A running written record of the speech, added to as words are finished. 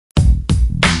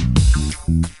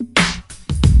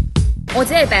我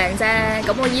只係病啫，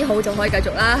咁我醫好就可以繼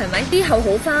續啦，係咪？之後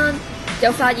好返，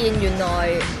又發現原來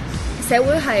社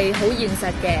會係好現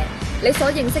實嘅，你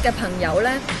所認識嘅朋友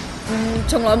咧，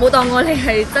從來冇當過你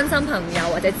係真心朋友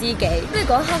或者知己，咁你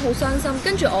嗰一刻好傷心，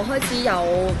跟住我開始有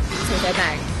情緒病，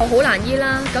我好難醫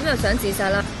啦，咁又想自殺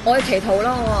啦，我去祈禱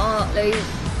啦，我話你。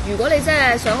如果你真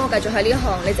係想我繼續喺呢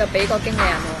行，你就俾個經理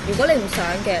人我；如果你唔想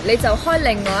嘅，你就開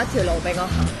另外一條路俾我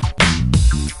行。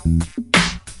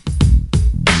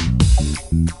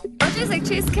我中意食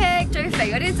cheesecake，最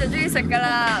肥嗰啲就中意食噶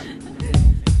啦。